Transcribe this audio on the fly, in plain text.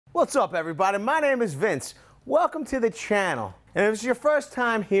What's up, everybody? My name is Vince. Welcome to the channel. And if it's your first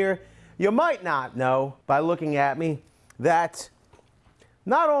time here, you might not know by looking at me that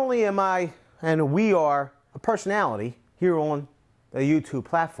not only am I and we are a personality here on the YouTube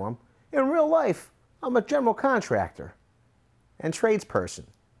platform, in real life, I'm a general contractor and tradesperson.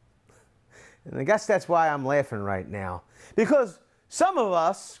 And I guess that's why I'm laughing right now. Because some of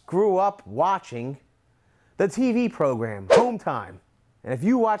us grew up watching the TV program, Home Time. And if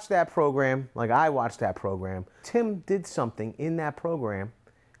you watch that program, like I watched that program, Tim did something in that program,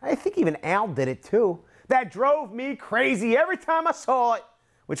 I think even Al did it too, that drove me crazy every time I saw it,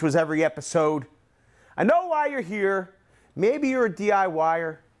 which was every episode. I know why you're here. Maybe you're a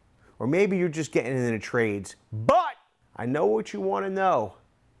DIYer, or maybe you're just getting into the trades. But I know what you want to know.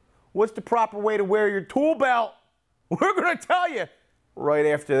 What's the proper way to wear your tool belt? We're going to tell you right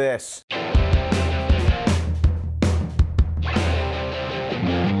after this.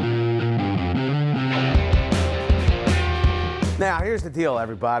 Now, here's the deal,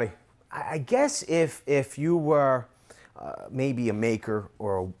 everybody. I guess if you were maybe a maker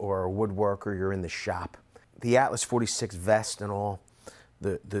or a woodworker, you're in the shop, the Atlas 46 vest and all,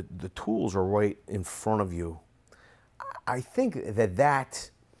 the tools are right in front of you. I think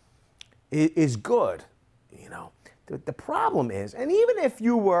that is good, you know. The problem is, and even if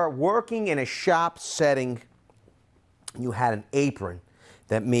you were working in a shop setting, you had an apron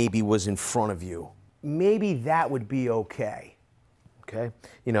that maybe was in front of you, maybe that would be okay. Okay,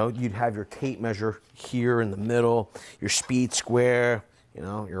 you know, you'd have your tape measure here in the middle, your speed square, you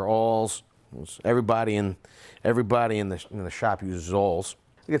know, your awls. Everybody in the shop uses awls.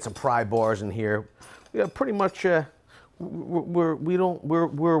 We get some pry bars in here. We have pretty much we're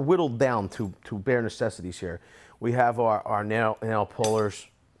whittled down to bare necessities here. We have our nail pullers.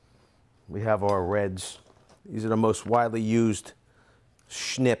 We have our reds. These are the most widely used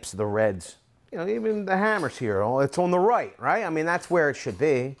schnips, the reds. You know, even the hammers here, it's on the right? I mean, that's where it should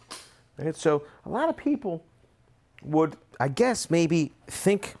be. Right? So a lot of people would, I guess, maybe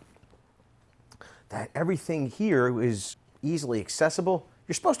think that everything here is easily accessible.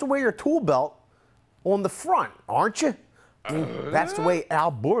 You're supposed to wear your tool belt on the front, aren't you? I mean, that's the way Al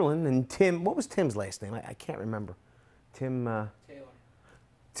Borland and Tim, what was Tim's last name? I can't remember. Taylor.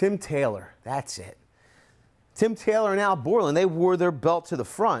 Tim Taylor, that's it. Tim Taylor and Al Borland, they wore their belt to the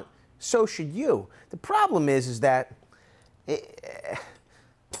front. So should you. The problem is that, you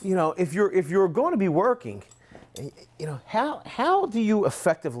know, if you're going to be working, you know, how do you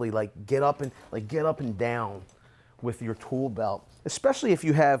effectively get up and down with your tool belt, especially if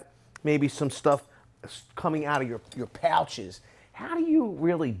you have maybe some stuff coming out of your pouches? How do you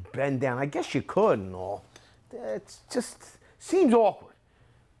really bend down? I guess you could and all. It just seems awkward.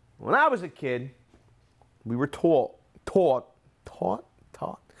 When I was a kid, we were taught.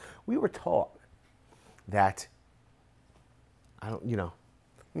 We were taught that, you know,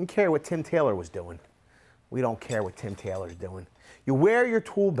 we didn't care what Tim Taylor was doing. We don't care what Tim Taylor's doing. You wear your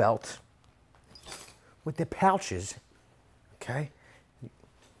tool belt with the pouches, okay,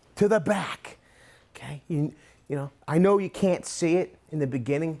 to the back, okay? You know, I know you can't see it in the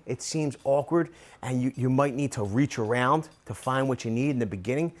beginning. It seems awkward, and you might need to reach around to find what you need in the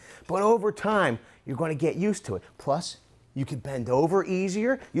beginning. But over time, you're going to get used to it. Plus, you can bend over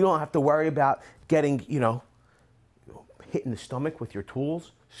easier. You don't have to worry about getting, you know, hit in the stomach with your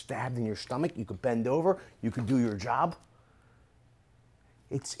tools, stabbed in your stomach. You could bend over. You could do your job.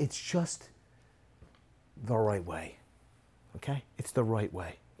 It's just the right way, okay? It's the right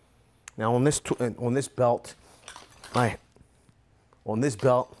way. Now on this belt, my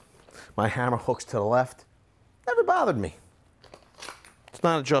hammer hooks to the left. Never bothered me. It's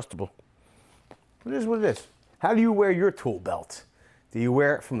not adjustable. It is what it is. How do you wear your tool belt? Do you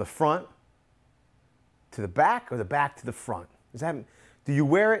wear it from the front to the back or the back to the front? Do you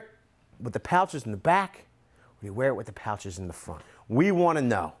wear it with the pouches in the back or do you wear it with the pouches in the front? We want to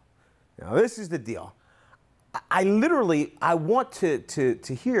know. Now, this is the deal. I want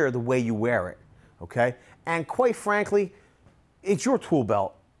to hear the way you wear it, okay? And quite frankly, it's your tool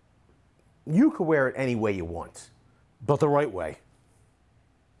belt. You can wear it any way you want, but the right way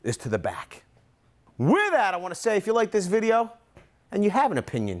is to the back. With that, I want to say, if you like this video and you have an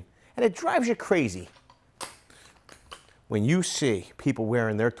opinion and it drives you crazy when you see people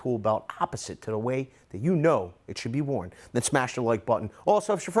wearing their tool belt opposite to the way that you know it should be worn, then smash the like button.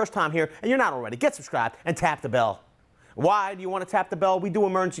 Also, if it's your first time here and you're not already, get subscribed and tap the bell. Why do you want to tap the bell? We do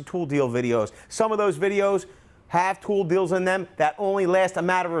emergency tool deal videos. Some of those videos have tool deals in them that only last a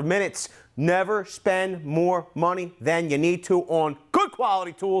matter of minutes. Never spend more money than you need to on good good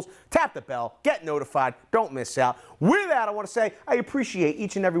quality tools. Tap the bell, get notified, don't miss out. With that, I want to say I appreciate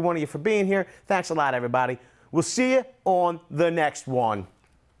each and every one of you for being here. Thanks a lot, everybody. We'll see you on the next one.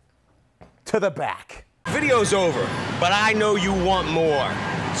 To the back. Video's over, but I know you want more.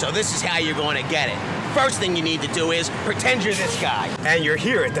 So this is how you're going to get it. First thing you need to do is pretend you're this guy. And you're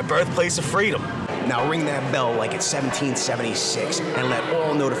here at the birthplace of freedom. Now ring that bell like it's 1776 and let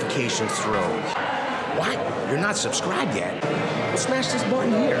all notifications through. What? You're not subscribed yet? Well, smash this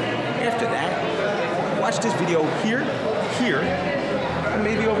button here. After that, watch this video here, and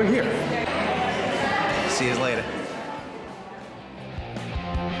maybe over here. See you later.